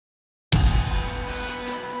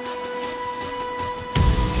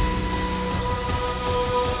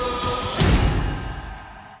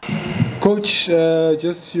Coach,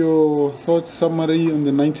 just your thoughts, summary on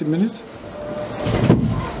the 90 minutes?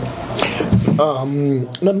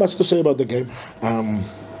 Not much to say about the game.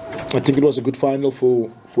 I think it was a good final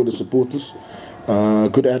for the supporters.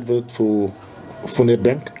 Good advert for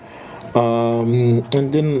Nedbank.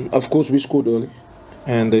 And then, of course, we scored early.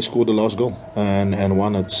 And they scored the last goal and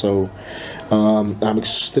won it. So I'm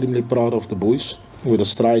extremely proud of the boys with the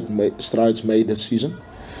strides made this season.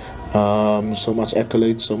 So much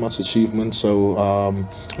accolades, so much achievement. So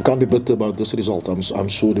I can't be bitter about this result. I'm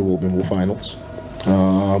sure there will be more finals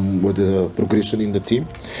with the progression in the team.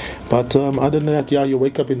 But other than that, yeah, you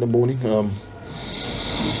wake up in the morning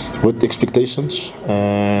with expectations,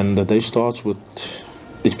 and the day starts with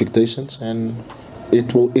expectations, and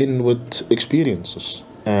it will end with experiences,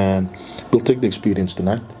 and we'll take the experience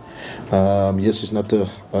tonight. Yes, it's not a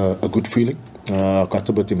good feeling, got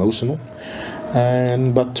a bit emotional,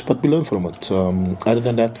 but we learn from it. Other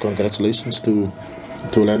than that, congratulations to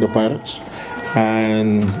Orlando Pirates,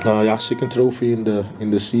 and yeah, second trophy in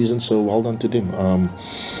the season, so well done to them.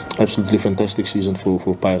 Absolutely fantastic season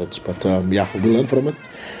for Pirates, but yeah, we learn from it,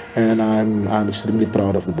 and I'm extremely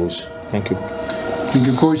proud of the boys. Thank you. Thank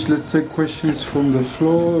you, Coach. Let's take questions from the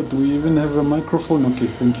floor. Do we even have a microphone? Okay,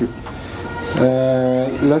 thank you.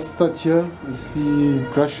 Let's start here. I see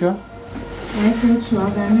Gracia. Hi, Coach. Well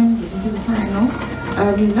done and getting to the final.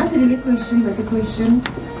 Not really a question, but a question.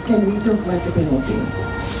 Can we talk about the penalty?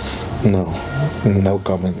 No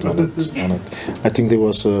comment on it. I think there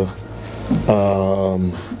was an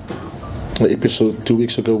episode 2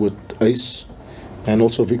 weeks ago with Ace, and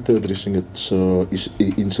also Victor addressing it, so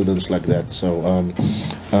incidents like that. So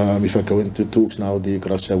if I go into talks now, the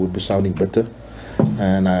Gracia would be sounding bitter,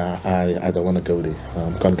 and I don't want to go there.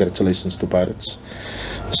 Congratulations to Pirates.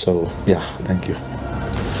 So yeah, thank you.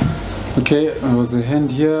 Okay, there was a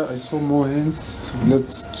hand here. I saw more hands. So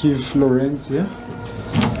let's give Lawrence here.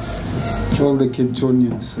 All the Cape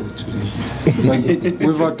Townians today. Like,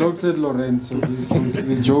 we've adopted Lawrence, so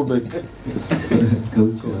he's Joburg.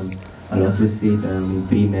 Coach, a lot was said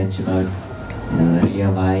pre-match about Ria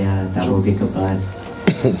Vaya, double-decker bus,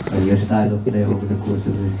 your style of play over the course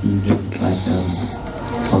of the season, but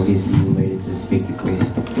obviously you made it a spectacle,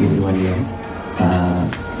 everyone here.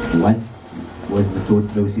 What was the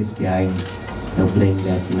thought process behind playing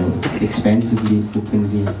that, expansively,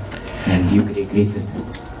 openly, and you regret it?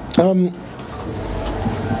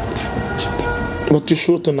 What you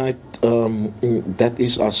showed tonight, that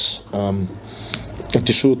is us. What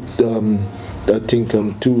you showed, I think,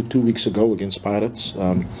 2 weeks ago against Pirates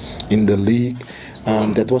in the league,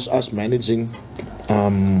 that was us managing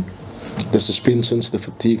the suspensions, the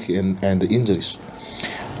fatigue, and the injuries.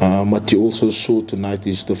 What you also saw tonight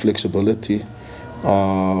is the flexibility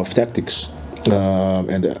of tactics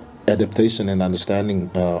and the adaptation and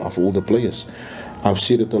understanding of all the players. I've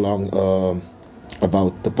seen it along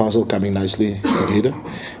about the puzzle coming nicely together,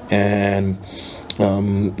 and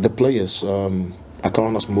the players, I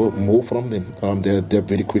can't ask more from them. They adapt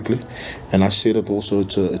very quickly, and I said it also.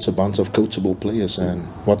 It's a bunch of coachable players, and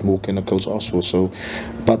what more can a coach ask for? So,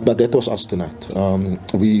 but that was us tonight.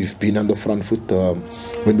 We've been on the front foot.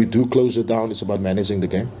 When we do close it down, it's about managing the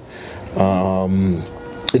game.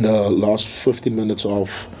 In the last 15 minutes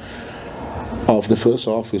of the first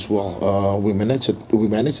half as well, we managed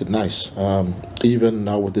it nice. Even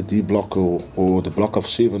now with the D block or the block of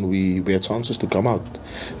 7, we had chances to come out.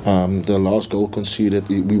 The last goal conceded,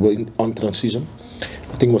 we were on transition.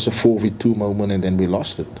 I think it was a 4v2 moment, and then we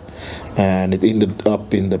lost it, and it ended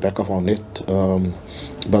up in the back of our net.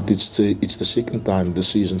 But it's the second time this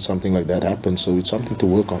season something like that happened, so it's something to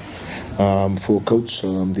work on. For a coach,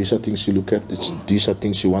 these are things you look at. These are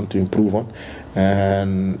things you want to improve on,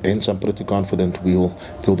 and hence I'm pretty confident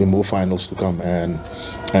there'll be more finals to come, and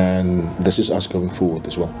this is us going forward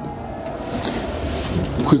as well.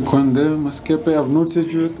 Quick one there, Maskepe. I've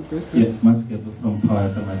noted you. Yeah, Maskepe from Power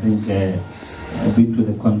FM. I think a bit to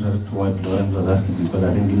the contrary to what Lawrence was asking, because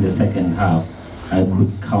I think in the second half I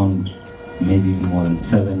could count maybe more than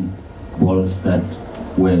 7 balls that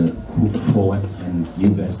were put forward, and you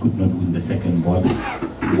guys could not win the second ball.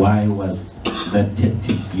 Why was that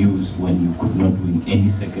tactic used when you could not win any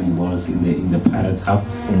second balls in the Pirates half?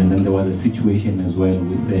 And then there was a situation as well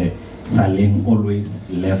with Salem always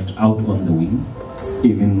left out on the wing,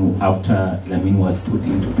 even after Lamin was put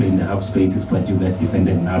into play in the half spaces, but you guys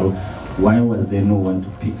defended narrow. Why was there no one to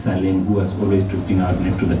pick Salem, who was always drifting out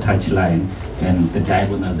next to the touch line, and the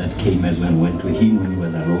diagonal that came as well went to him when he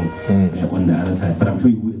was alone on the other side? But I'm sure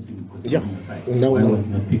you would have seen it because on the side. Why was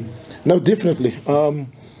he not picked? No, definitely.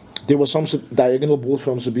 There was some diagonal ball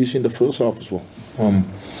from Sabisi in the first half as well.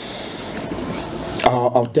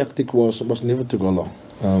 Our tactic was never to go long.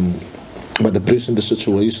 But the press and the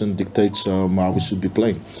situation dictates how we should be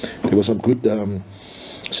playing. There were some good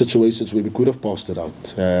situations where we could have passed it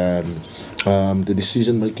out. The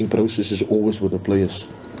decision-making process is always with the players.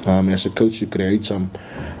 As a coach, you create some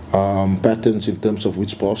patterns in terms of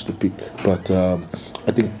which pass to pick. But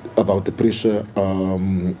I think about the pressure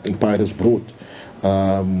Pirates brought,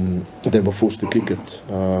 they were forced to kick it.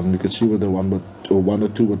 You could see with the one or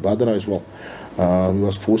two with Badra as well. He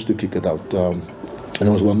was forced to kick it out. And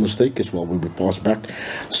there was one mistake as well where we passed back.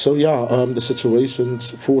 So yeah, the situations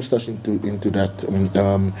forced us into that.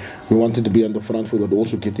 We wanted to be on the front foot, but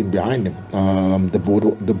also getting behind him. The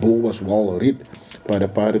ball was well read by the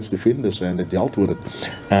Pirates defenders, and they dealt with it.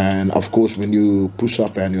 And of course, when you push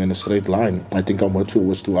up and you're in a straight line, I think our midfield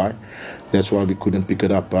was too high. That's why we couldn't pick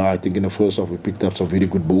it up. I think in the first half we picked up some very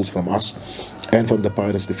good balls from us and from the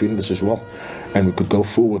Pirates defenders as well, and we could go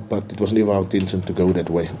forward. But it was never our intention to go that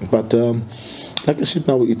way. But like I said,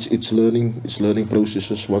 now it's learning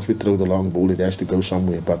processes. Once we throw the long ball, it has to go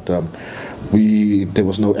somewhere. But there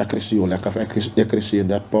was no accuracy or lack of accuracy in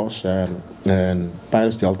that pass, and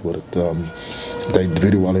Pirates dealt with it. They did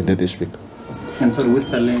very well in that aspect. And so with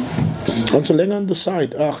Saleng? On Saleng on the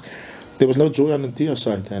side, there was no joy on the Tia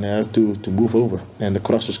side, and I had to move over, and the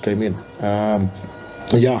crosses came in.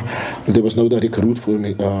 Yeah, there was no direct route for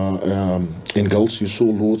me in goals. You saw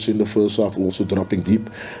Lords in the first half also dropping deep,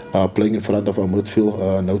 playing in front of our midfield,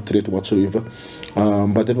 no threat whatsoever.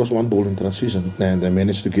 But it was one ball in transition, and they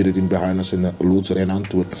managed to get it in behind us, and Lords ran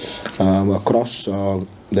onto it. A cross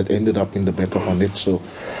that ended up in the back of our net. So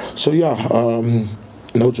yeah,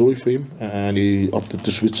 no joy for him, and he opted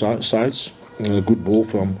to switch sides. A good ball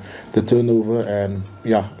from the turnover, and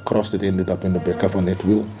yeah, cross that ended up in the back of our net.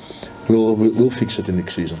 We'll fix it in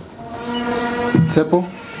next season. Tsepo?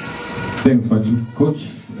 Thanks, Faju. Coach,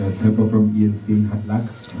 Tsepo from ENC, hard luck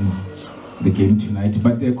in the game tonight.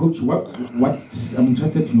 But Coach, what I'm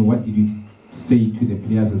interested to know, what did you say to the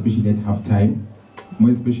players, especially at half-time,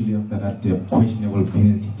 more especially after that questionable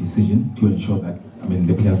penalty decision, to ensure that,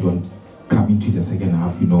 the players don't come into the second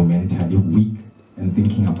half, mentally weak and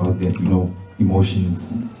thinking about that,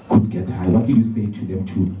 emotions could get high. What did you say to them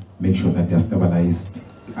to make sure that they're stabilized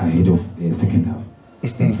ahead of the second half?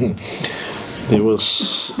 There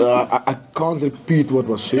was, I can't repeat what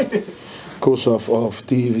was said because of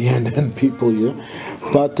TV and people here.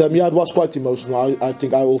 But yeah, it was quite emotional. I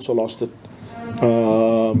think I also lost it.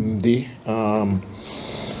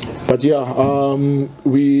 But yeah,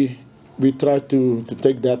 we tried to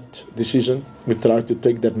take that decision. We tried to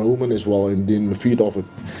take that moment as well and then feed off it.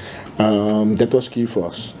 That was key for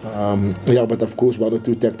us. Yeah, but of course, one or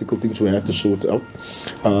two tactical things we had to sort out,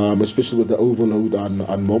 especially with the overload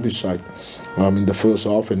on Bobby's side in the first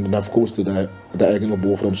half, and then of course the diagonal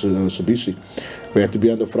ball from Sabisi. We had to be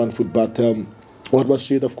on the front foot, but what was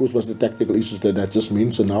said, of course, was the tactical issues that just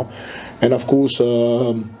means now, and of course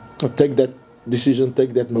take that decision,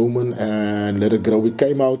 take that moment, and let it grow. We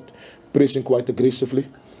came out pressing quite aggressively,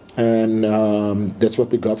 and that's what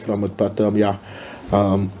we got from it. But yeah.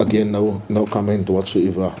 Again, no comment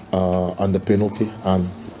whatsoever on the penalty.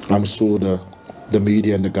 I'm sure the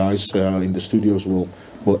media and the guys in the studios will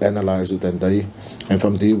analyze it, and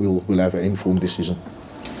from there we'll have an informed decision.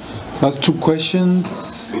 Last two questions,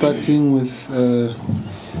 starting with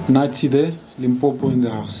Nati there, Limpopo in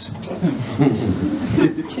the house.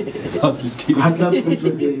 I'd love to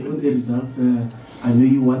on the result. I know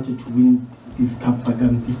you wanted to win this cup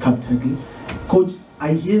title, Coach.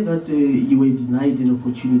 I hear that you were denied an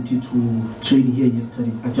opportunity to train here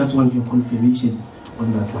yesterday. I just want your confirmation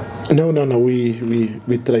on that one. No.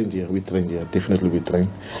 We trained here. Definitely, we trained.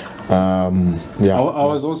 Yeah. I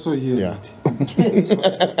was also here. Yeah.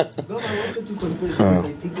 No, I wanted to confirm because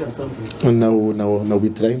I think you have something. No. We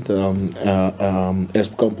trained as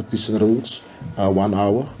competition rules, 1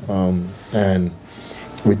 hour, and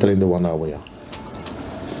we trained the 1 hour. Yeah.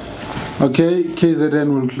 Okay, KZN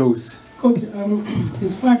will close. Coach,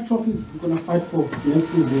 it's 5 trophies you're going to fight for next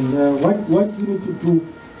season. What do you need to do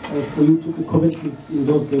for you to be competitive in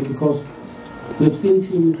those games? Because we've seen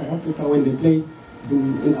teams in South Africa when they play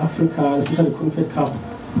in Africa, especially Confed Cup,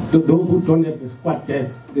 those who don't have the squad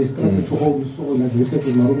there, they struggle to hold the soul, like they said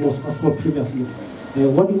in Marumos previously.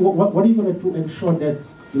 What are you going to do to ensure that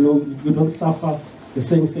you don't suffer the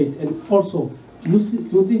same fate? And also, do you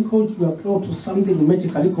think, Coach, you are close to something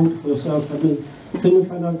magically good for yourself?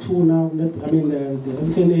 Semi-final 2 now, the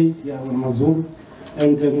MTN8, yeah, Mazum,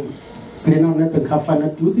 and then now Nedbank Cup final.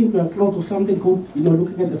 Do you think we are close to something good,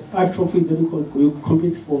 looking at the 5 trophies that you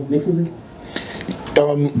compete for next season?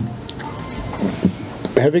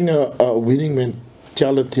 Having a winning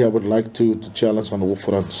talent here, I would like to challenge on all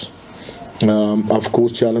fronts. Of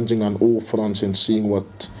course, challenging on all fronts and seeing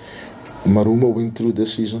what Marumo went through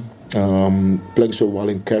this season. Playing so well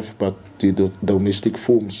in CAF, but the domestic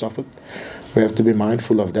form suffered. We have to be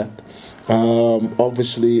mindful of that.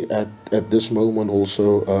 Obviously, at this moment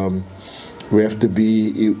also, we have to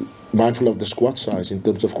be mindful of the squad size in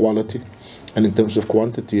terms of quality and in terms of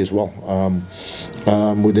quantity as well.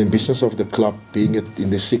 With the ambitions of the club being in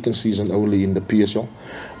the second season only in the PSL,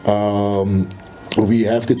 we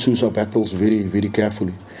have to choose our battles very, very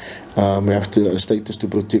carefully. We have a status to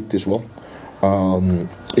protect as well.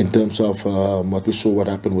 In terms of what we saw, what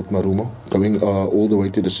happened with Marumo, going all the way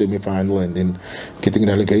to the semi-final and then getting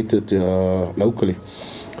relegated locally.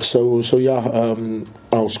 So yeah,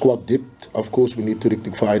 our squad dipped. Of course, we need to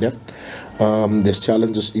rectify that. There's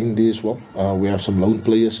challenges in there as well. We have some lone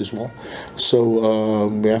players as well. So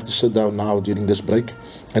we have to sit down now during this break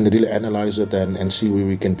and really analyze it and see where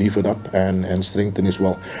we can beef it up and strengthen as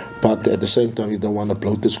well. But at the same time, we don't want to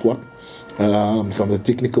bloat the squad. From the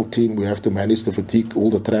technical team, we have to manage the fatigue, all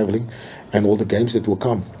the traveling and all the games that will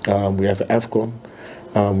come. We have AFCON,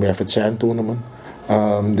 we have a CHAN tournament.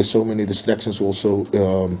 There's so many distractions also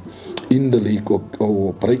in the league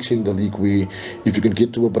or breaks in the league. If you can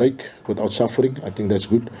get to a break without suffering, I think that's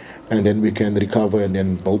good. And then we can recover and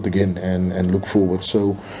then build again and look forward.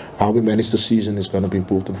 So how we manage the season is going to be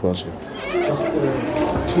important for us. Yeah. Just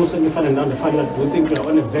two semi-final and down the final, do you think you're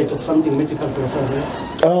on the verge of something magical for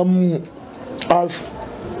yourself?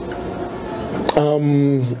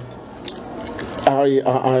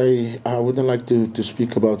 I wouldn't like to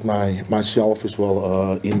speak about myself as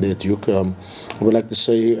well in the Duke. I would like to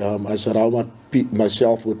say I surround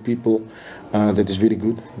myself with people that is very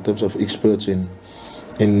good in terms of experts in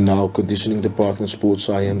our conditioning department, sports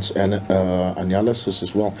science and analysis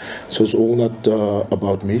as well. So it's all not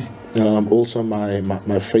about me. Also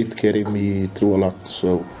my faith carried me through a lot.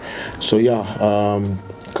 So yeah,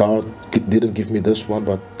 God didn't give me this one,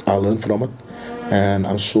 but I learned from it. And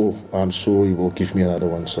I'm sure He will give me another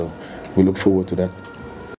one. So we look forward to that.